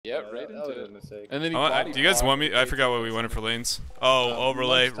right into it. And then do you guys want me? I forgot what we wanted for lanes. Oh,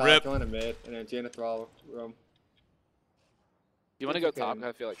 overlay. Rip. Join a mid, and then Jaina thrall roam. You want to go top?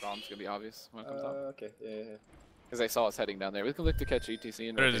 I feel like Column's going to be obvious when it comes top. Okay, yeah. Because I saw us heading down there. We can look to catch ETC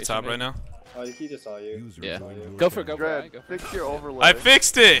and They're at the top right now. Oh, he just saw you. Yeah. Go for it. Fix your overlay. I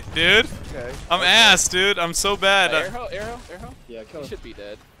fixed it, dude. Okay. I'm ass, dude. I'm so bad. Erho? Yeah, kill him. He should be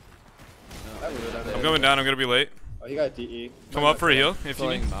dead. No, I'm going down. I'm going to be late. Oh, he got DE. Come up for a heal if you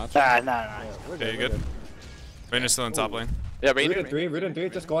need. Nah. Yeah, Okay, you good? Reyna's still in top lane. Yeah, Root in three.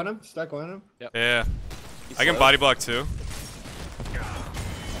 Just go on him. Start going on him. Yep. Yeah. I can body block too.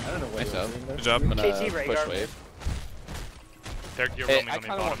 I don't know what you're doing there. Good job. I'm gonna push wave. You're Hey, roaming I on me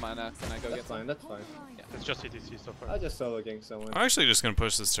kind of want bottom. mana. Can I go That's get some? fine, that's fine. Yeah. It's just ETC so far. I'll just solo gank someone. I'm actually just going to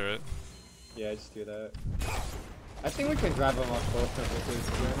push this turret. Yeah, just do that. I think we can drive him off both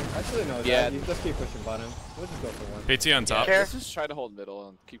temples. Actually, no, Yeah. you just keep pushing bottom. We'll just go for one. KT on top. Let's just try to hold middle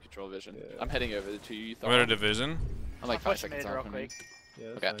and keep control vision. Yeah. I'm heading over to you. I'm at a division. I'm like 5 seconds off from you. Yeah,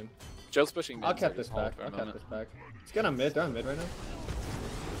 that's Okay. fine. Joe's pushing mid. I'll so cap I this can hold back. for a I'll cap moment. this back. Let's get on mid. They're on mid right now.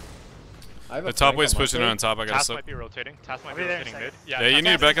 I have a The top flank wave's on my pushing side. on top. I got Task to might be rotating. Task might be I'll be there in rotating a mid. Yeah, you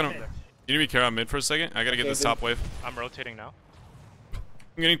need to back on him. mid. You need to be careful on mid for a second. I got to get Okay, this dude. top wave. I'm rotating now.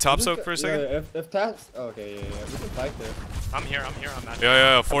 I'm getting top soak for a second. Yeah, if Task. Oh, okay, yeah. We can fight there. I'm here. I'm matching.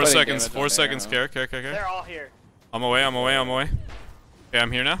 Yeah. 4 putting seconds. damage 4 on seconds. there, Care. They're all here. I'm away. Yeah,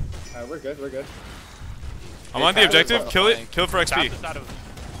 I'm here now. Alright, we're good. We're good. I'm on the objective. Kill it. Kill it for XP. Task is out of.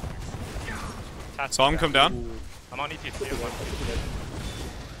 Task Saw him is come down. down. I'm on ETC. I'm on.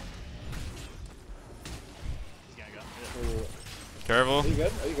 Ooh. Careful. Are you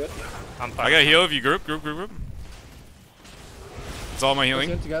good? Are you good? I'm fine. I got heal if you group. That's all my Push healing.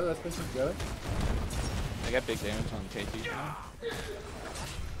 in together. Let's push in together. I got big damage on KT.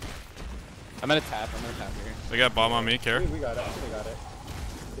 I'm gonna tap here. They got bomb on me. Care. We got it. I think we got it.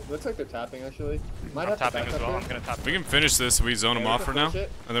 It looks like they're tapping actually. Might I'm have to tapping back as up well. here. I'm gonna tap. We can finish this. We zone them Yeah, off we for can now, finish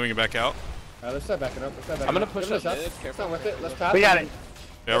it. and then we can back out. Alright, let's start backing up. I'm gonna push Give it a up shot. mid. It's Careful. not worth it. Let's tap. We got it.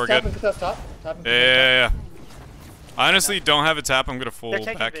 Yeah, we're Let's tap good. and contest top. Tap and Yeah. I honestly don't have a tap. I'm gonna full They're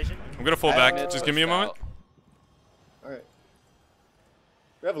taking back. vision. I'm gonna full back. Just give me a moment. Alright.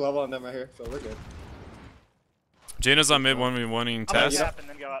 We have a level on them right here, so we're good. Jaina's on mid 1v1ing I'm gonna test. tap and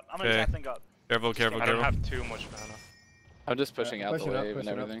then go up. I'm gonna Okay. tap and then go up. Careful. I don't have too much mana. I'm just pushing out the pushing up, wave and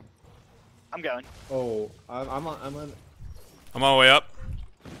pushing up. everything. I'm going. Oh, I'm on I'm all the way up.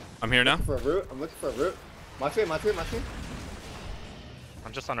 I'm here now. for a root. I'm looking for a root. MATRE.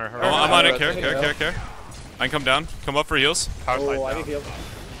 I'm just on her. I'm on it. Care. Care. I can come down. Come up for heals. Power slide Oh, I down. need heal.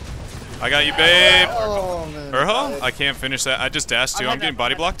 I got you, babe. Oh man. Erho? I can't finish that. I just dashed too. I'm getting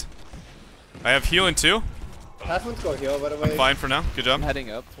body blocked. I have healing too. Pass one's go heal, by the way. I'm fine for now. Good I'm job.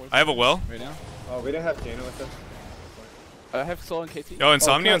 heading up towards I have a well. right now. Oh, we didn't have Jaina with us. I have soul and KT. Yo,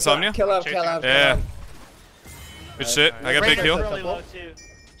 insomnia. Kill him. Yeah. Good shit. I got big Rainer's heal. really low too.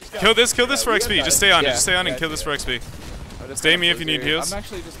 Just go. Kill this for XP. Just stay on it. Yeah, Just stay on it yeah, and kill this for XP. I'm just Stay gonna me if you need blizzard. heals. I'm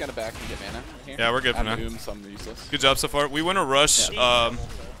actually just gonna back and get mana. Here. Yeah, we're good for I'm now. so I'm useless. Good job so far. We want to rush.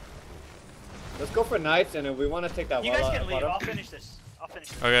 Let's go for knights, and if we want to take that You wall guys out can at leave. bottom. I'll finish this.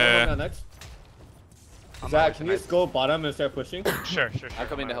 Okay. Next. I'm Zach, on can you just go bottom and start pushing? Sure. I'm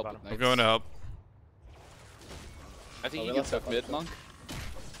coming to help. Bottom. I'm going to help. I think Oh, you we can lost soak that mid, bottom. monk.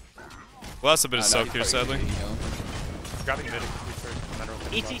 Lost a bit of No, soak he's here, probably sadly. gonna heal. Grabbing mid. And then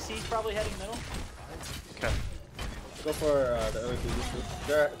rotating bottom. ETC's probably heading middle. Okay. Go for the early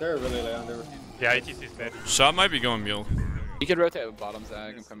PG. They're really late on their. Yeah, ETC's mid. Shot might be going mule. You can rotate with bottom,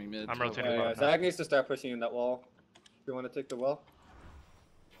 Zag. I'm coming mid. I'm rotating. Yeah, Zach needs to start pushing in that wall. If you want to take the wall.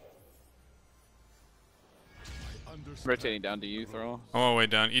 Rotating down to you, throw. I'm on my way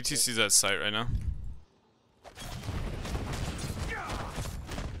down. ETC's at site right now.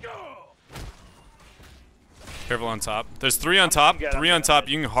 Careful on top. There's 3 on top. good, 3 I'm on good. top.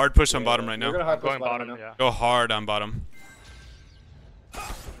 You can hard push on bottom right We're now. gonna hard push Going bottom. right now. Yeah. Go hard on bottom.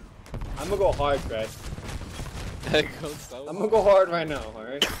 I'm gonna go hard, Fred. Go so I'm gonna go hard right now,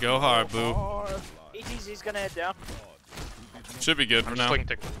 alright? Go hard, boo. ETC's gonna head down. Should be good for I'm just now. looking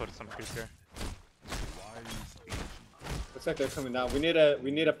to put some creep here. Looks like they're coming down. We need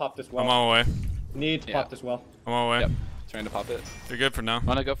to pop this well. I'm on my way. Need to Yeah. pop this well. I'm on my way. Yep. Trying to pop it. They're good for now.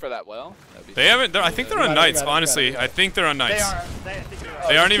 Wanna go for that well? That'd be They haven't. I think they're on got it, knights. we got it, Honestly, we got it. I think they're on They knights. are. I think they're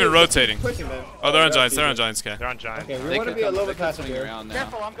They aren't even rotating. Pushing them. Oh, they're on that's giants. They're on easy. giants. Okay. They're on giant. Okay, we They want to could be a come- little they bit could passive swing here. around now.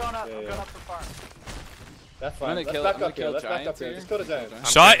 Careful, I'm going up. Yeah, I'm yeah. going up for farm. That's I'm fine. gonna Let's kill- back I'm gonna up here. kill Let's back up giants here. here. Just go to giants. I'm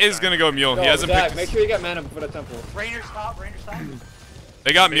Shot kidding, is gonna go mule. He Go, hasn't Zach, picked. make sure you get mana before the temple. Rainer's top.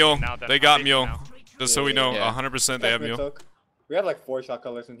 They got mule. now, then. They got I'm mule. now. Just so we know, Yeah. 100% they have mule. We have like 4 shot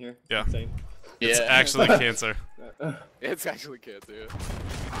colors in here. Yeah. Insane. It's Yeah. actually cancer. It's actually cancer.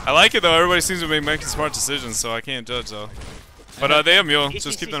 Yeah. I like it though. Everybody seems to be making smart decisions, so I can't judge though. But they have mule.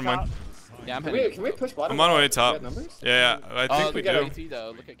 Just keep that in mind. Yeah, I'm Can we push bottom? I'm on my way Do top. we have numbers? Yeah, I think we look at do. KT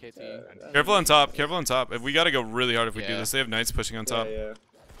though. Look at KT. Careful on top. Careful on top. If we gotta go really hard if we do Yeah. this. They have knights pushing on top. Yeah.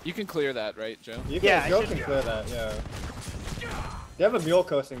 You can clear that, right, Joe? You Yeah, can, I Joe should can do clear that, yeah. They have a mule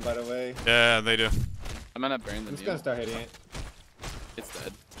coasting, by the way. Yeah, they do. I'm gonna burn the I'm just gonna start hitting it. It's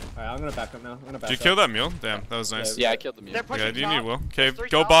dead. Alright, I'm gonna back up now. Did you kill that mule? Damn, that was nice. Yeah, I killed the mule. They're pushing Okay, do you top. need will? Okay, There's 3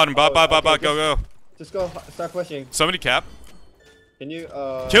 go top. bottom. Bot, Oh, okay, go. Just go, start pushing. Somebody cap. Can you,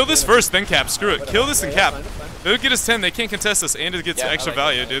 Kill this first, then cap. Screw it. whatever. Kill this and Yeah, cap. that's fine. They'll get us 10. They can't contest us, and it gets Yeah, I extra like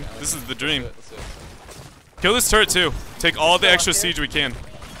value, it, I dude. like it. This is the Let's dream. do it, let's do it. Kill this turret too. Take all the Go extra up here. siege we can.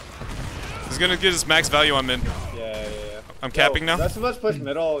 He's gonna get us max value on mid. Yeah. I'm capping now. Rest of us push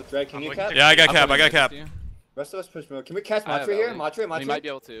middle. Drake, can I'm you looking cap? to- Yeah, I got I'll cap. put I it got next cap. to you. Rest of us push middle. Can we catch I have MATRE here? LA. MATRE? We might be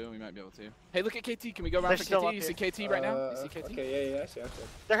able to. We might be able to. Hey, look at KT. Can we go around They're for still KT? up You see here. KT right now? You see KT? Okay, yeah, I see.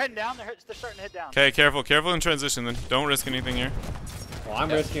 They're heading down. They're starting to head down. Okay, careful in transition then. Don't risk anything here. Well, I'm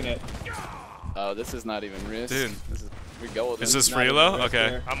Yeah. risking it. Oh, this is not even risk. Dude. This is, we go with Is it. this Not free even low? risk Okay,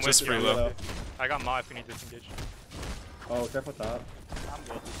 here. I'm just with free you. low. I got Ma if we need to disengage. Oh, careful top. I'm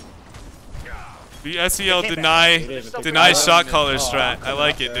good. The SEL They came deny back. shot caller Oh, strat. I'm I coming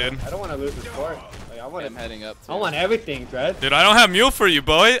like up it, there. dude. I don't want to lose this court. Like, I'm heading up. I want everything, Dread. Dude, I don't have mule for you,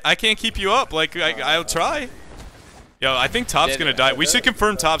 boy. I can't keep you up. Like, I'll try. Yo, I think top's gonna die. We should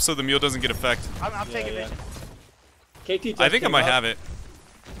confirm top so the mule doesn't get effect. I'm taking yeah. vision. KT just I think I came might up. have it.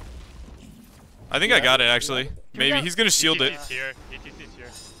 I think I got it, actually. Maybe. He's gonna shield it. ETC's here. ETC's here.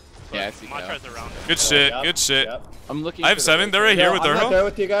 Yeah, I see MATRE's around it. Good shit, Yep, good shit. yep. I'm looking. I have for the 7. They're right rotation. here with I'm not there erho.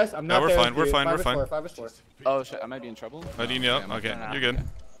 with you guys. I'm not we're there fine, with we're you. fine, we're 5 fine. 4, 5 4. Oh shit, I might be in trouble. I need you up? I'm Okay, okay. you're good.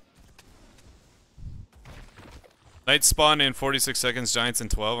 Knights spawn in 46 seconds, Giants in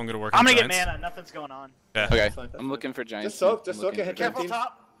 12. I'm gonna work I'm on gonna get Giants. mana. Nothing's going on. Yeah. Okay, Fine, that's I'm fine. looking for giants. Just soak, I'm looking and hit for that Careful team.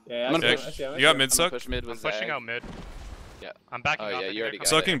 top. Yeah, I'm I gonna see, push. I see, I You got see. mid I'm gonna soak? push mid I'm with pushing Zag. out mid. Yeah. I'm backing Oh up. yeah, I you already think got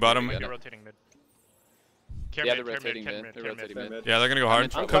Soaking it. bottom. You they're got it. rotating mid. Care Yeah, mid, they're care rotating care mid. They're care rotating Mid. mid. Yeah, they're gonna go hard. I'm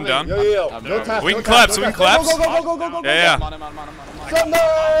Come coming. down. Yo. I'm No down. tap. We no can tap, collapse, no we can tap. collapse. Go, go, go, go, go, go. Yeah, I'm on him, I'm on him, I'm on him.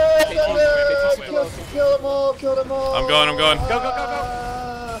 Kill them all, kill them all. I'm going. Go, go, go,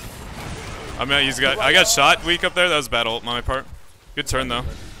 go. I got shot weak up there. That was bad ult on my part. Good turn though.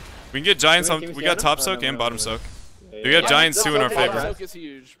 We can get Giants on. We got top soak and bottom soak. We got Giants too in our Bottom favor. soak is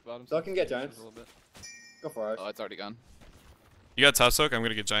huge. Bottom So I can get Giants. a little bit. Go for ours. Oh, it's already gone. You got top soak. I'm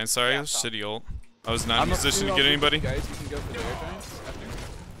gonna get Giants. Sorry, Yeah, shitty ult. I was not in I'm position to up get to anybody. you guys, you can go for the air giants after.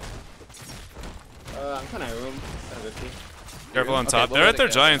 I'm kind of room. Kind of risky. Careful on Okay, top. we'll They're let at their it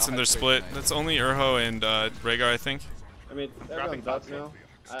go, Giants I'll and they're have to split. wait. That's only erho and Rhaegar, I think. I mean, everyone's top up now.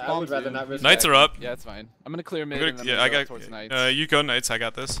 I Palm would rather two. not risk Knights that. are up. Yeah, it's fine. I'm gonna clear I'm mid. gonna- and then yeah, we'll I go got. towards Knights. You go Knights. I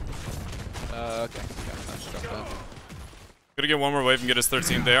got this. Okay. Got that. Gonna get one more wave and get us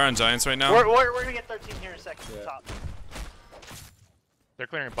 13. They are on Giants right now. We're gonna get 13 here in a second. Yeah. Top. They're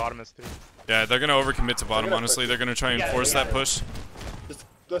clearing bottom as too. Yeah, they're gonna overcommit to bottom. gonna Honestly, push. they're gonna try and Yeah, force we that got it. push. Just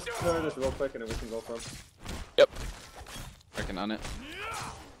let's clear this real quick and then we can go from. Yep. Working on it.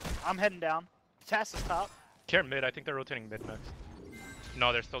 I'm heading down. Tass is top. Care mid. I think they're rotating mid next.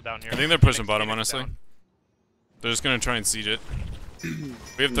 No, they're still down here. I think they're pushing Phoenix bottom. is Honestly, down. they're just gonna try and siege it. We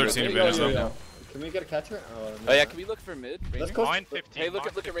have 13 There you go, advantage yo, though. yo. Can we get a catcher? Oh, Oh yeah, can we look for mid? Let's Rainier? go. Mine 15. Hey, look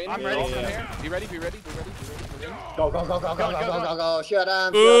at Rainier. I'm We're ready. all from Yeah. here. Be ready. Be ready. Be ready. Be ready. We're in. Go, go, go, go, go, go, go, go, go. Shut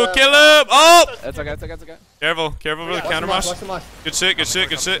him. Ooh, shut him. kill him! Oh! That's okay. That's okay. That's okay. Careful for the Watch counter him off, mosh. watch him off. Good shit, good shit,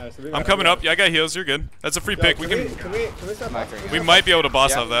 good shit. Nice, we I'm got it, coming we got up. Yeah, I got heals. You're good. That's a free Yo, pick. We can can. we start MATRE. boxing? We might be able to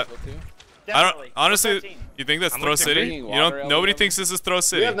boss Yeah, off that. we'll too. I don't. Definitely. Honestly, 13. you think that's I'm Throw looking City? bringing You water don't. out Nobody of thinks this is Throw We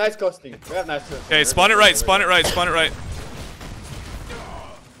City. have nice coasting. We have nice coasting. Okay, spawn it right. Spawn it right. Spawn it right.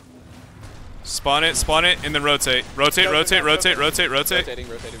 Spawn it, and then rotate. Rotate, rotate, rotate, rotate, rotate. Rotating.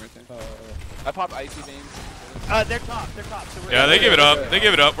 I popped icy veins. They're top. They're top. So we're Yeah, they give it up. They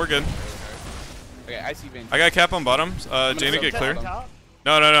give it up. We're good. Okay, icy veins. I got cap on bottom. gonna Jaina, go get clear. Top.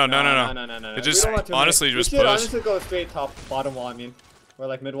 No. No. It just We don't want to honestly make- just we should push. honestly go straight top, bottom wall. I mean, or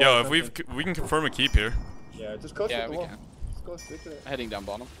like mid wall. Yo, or if we can confirm a keep here. something. Yeah, just coast Yeah, the we wall. can. Just go straight to it. Heading down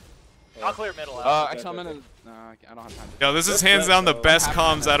bottom. I'll clear middle out. Actually, I'm gonna. I don't have time. Yo, this is Let's hands let down the go. best I'm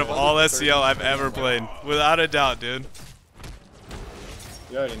comms out of happy. all SEL I've ever played, without a doubt, dude.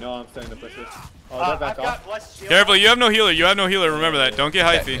 You already know I'm starting to push this. Oh, they're I've back off. got West shield. Careful, you have no healer. You have no healer. Remember that. Don't get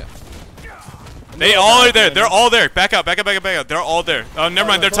hyphy. Yeah. They all are there. They're all there. Back out. Back out. Back out. Back out. They're all there. Oh, never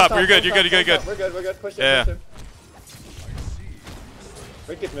mind. They're Full top. You're good. You're full good. You're good. We're good. We're good. Push it. Yeah. Push it.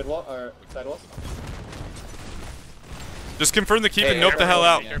 Break his mid wall or side wall. Just confirm the keep Hey, and nope the hell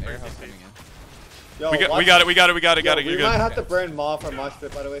out. Airho's coming in. Yo, We got it. We You're might good. have to burn Maul from Mosh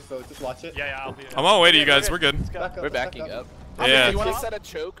Pit, by the way, so just watch it. Yeah, I'll be. I'm on my way to you guys. We're good. Back up, We're back backing up. Yeah. You want to set a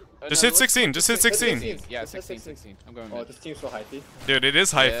choke? Just hit 16. Just hit 16. Yeah, 16. I'm going Oh, mid. this team's so hypey. Dude, it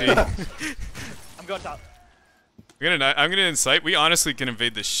is hyphy. Yeah. I'm going top. I'm gonna incite. We honestly can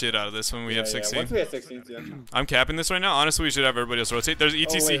invade the shit out of this when we have 16. Once we hit 16, yeah. I'm capping this right now. Honestly, we should have everybody else rotate. There's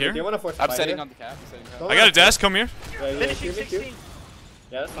ETC Oh, wait, here. do you want to force I'm fight setting here? on the cap. I got a dash. Come here. Yeah, Finishing me too. 16.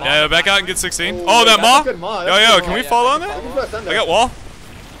 Yeah, that's fine. Yeah, back out and get 16. Oh, Oh, wait, that that's maw? a good maw, Yo, that's a yo, good can maw. we Yeah, follow I on can that? We can put I got wall.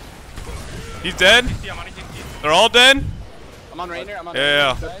 He's dead. I'm on ETC. They're all dead. I'm on Rainer. I'm on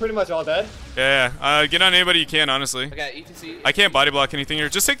Yeah. They're pretty much all dead. Yeah. Get on anybody you can, honestly. I got ETC. I can't body block anything here.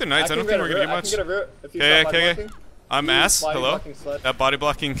 Just take the knights. I don't think we're gonna get much. Okay. I'm ass. Body Hello. blocking slut. That body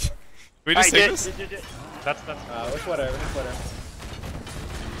blocking. Can we just take this? That's. It's whatever.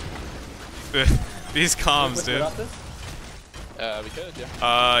 These comms, dude. We could,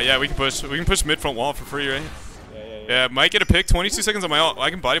 yeah. Yeah, we can push. We can push mid front wall for free, right? Yeah. Yeah, might get a pick. 22 seconds on my ult. I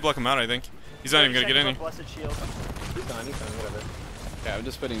can body block him out, I think. He's not even gonna get any. Blessed shield. He's gone, whatever. Yeah, I'm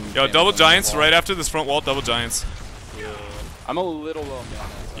just putting. Yo, damage double on the giants wall. right after this front wall. Double giants. I'm a little low on mana.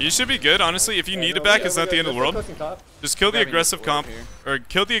 You should be good, honestly. If you need it back, it's not the end of the world. Just kill the Grabbing aggressive this comp, ward or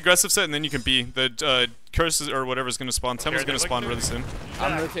kill the aggressive set, and then you can be the curses or whatever's gonna spawn. Temple's gonna spawn really soon.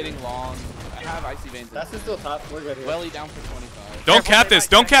 I'm rotating long. I have icy veins. That's still top. We're good here. Welly down for 25. Don't cap this.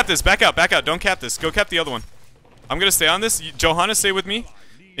 Don't cap this. Back out. Back out. Don't cap this. Go cap the other one. I'm gonna stay on this. Johanna, stay with me,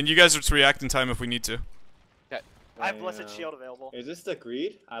 and you guys just react in time if we need to. Okay. I have blessed shield available. Is this the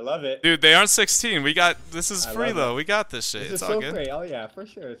greed? I love it. Dude, they aren't 16. We got this is I free love though. it. We got this shit. This It's is all so good. free. Oh yeah, for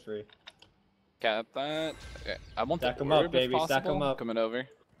sure it's free. Cap that. Okay. I want Stack the 'em up, orb if baby, stack 'em possible. up. Coming over.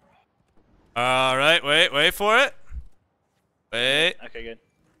 All right. Wait for it. Wait. Okay,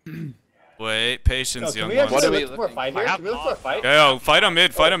 good. Wait. Patience, Yo, young can we ones. What are actually we look for a looking? fight here? Can we look for a fight? Yo, fight on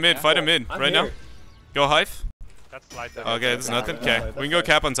mid. Fight on mid. Fight on mid. I'm Fight on mid here. right now. Go hive. That's light. Okay, this is nothing. That's Okay, fine, we can that's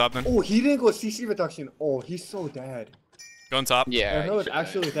go cap on top then. Oh, he didn't go CC reduction. Oh, he's so dead. Go on top. Yeah. Erho is you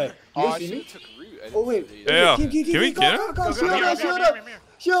actually should. dead. You Oh, I guys see should me? have took root. I didn't Oh wait. see Yeah, yeah. Can Can we get him? Go, shield Here, up, here, shield here, up. here, here.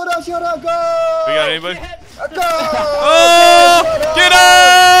 Shield up, go! We got anybody? Go! Oh! Get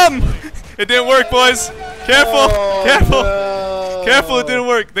him! It didn't work, boys. Careful. Oh, Careful. no. Careful, it didn't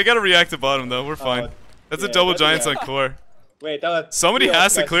work. They gotta react to bottom though. We're fine. That's a yeah, double that's- giants yeah. on core. Wait, that was Somebody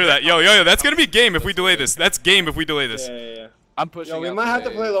has to clear that. Yo, that's gonna be game if we delay this. That's game if we delay this. Yeah. I'm pushing. Yo, we out might the have to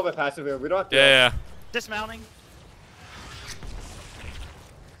wave. play a little bit passive here. We don't have to. Yeah. Dismounting.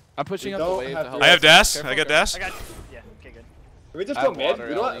 I'm pushing We up the don't wave have to to- help. I have dash. Careful, I got careful. dash. I got. Yeah. Okay, good. Can we just I go have mid? water,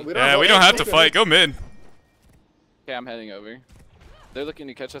 We Ellie. don't. Yeah, we don't have to fight. Go mid. Okay, I'm heading over. They're looking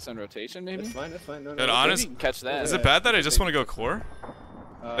to catch us in rotation, maybe. That's fine. That's fine. No, Dude, no. honest- Maybe you can catch that. Is it bad that I just want to go core?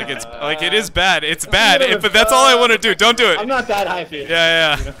 Like it's Uh, like it is bad. It's a bad. little But that's all I want to do. Don't do it. I'm not that hypey.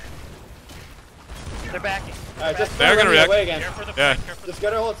 Yeah. They're backing. Alright, just They're gonna run react. away again. Here for the Yeah. fight, here for the Just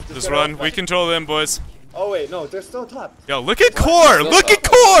get our ult. Just get our run. ult. We control them, boys. Oh wait, no, they're still top. Yo, look at core. Look at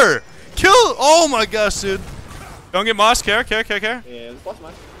core. Kill. Oh my gosh, dude. Don't get mosh. Care. Yeah, let's boss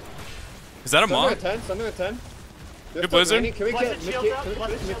match. Is that a Something mom? at 10. Something at 10. Good blizzard. Can we get Blessed Mickey? shield up. Can we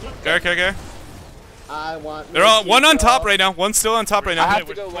Blessed get shield Mickey? up. Care. I want. They're all Mickey, one on top bro. right now. One's still on top right I now. have to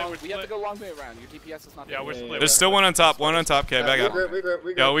We're go split, long. we're We have to split. go long way around. Your DPS is not. Yeah, we're there. split. There's still one on top. One on top. Okay, back out.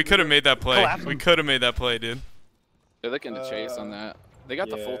 Regroup. Yo, we could have made that play. Collapse We them. could have made that play, dude. They're looking to chase on that. They got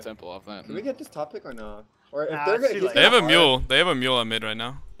the full yeah. temple off that. Can we get this top pick or no? Or if Nah, they're it's gonna, too he's late. They have a gonna mule. They have a mule on mid right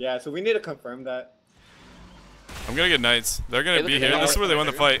now. Yeah, so we need to confirm that. I'm gonna get knights. They're gonna Hey, be look at here. that. This is where they won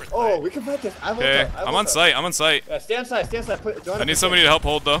the fight. Oh, we can fight this. I will Okay, tell, I I'm will on tell. site. I'm on site. Yeah, stay on side. Put, I need somebody to help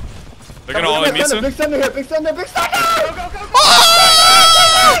hold though. They're gonna all Big in me soon. Big thunder here. Big thunder. Go, go, go.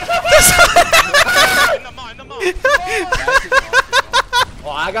 in the mall. Oh,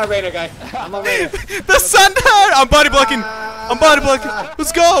 I got Rainer, guy. I'm on Rainer. The sun died! I'm body blocking! I'm body blocking!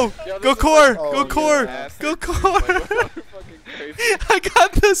 Let's go! Go core! Oh, Go core! yeah. Go core! Fucking crazy. I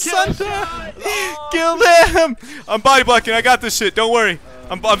got the sun died! Kill them! I'm body blocking, I got this shit, don't worry.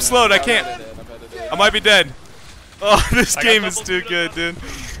 I'm slowed, I can't. I might be dead. Oh, this game is too good, dude.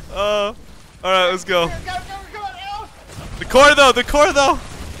 Alright, let's go. The core though!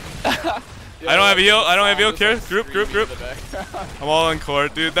 I don't have a heal, care. Group. I'm all on core,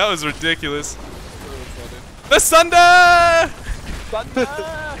 dude. That was ridiculous. The Sunder!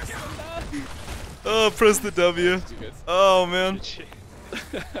 Oh, press the W. Oh, man.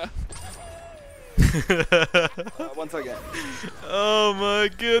 Once again. Oh, my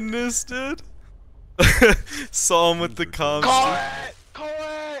goodness, dude. Saw him with the comms.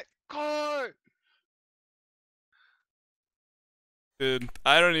 Core! Dude,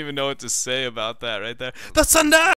 I don't even know what to say about that right there. The Sunder!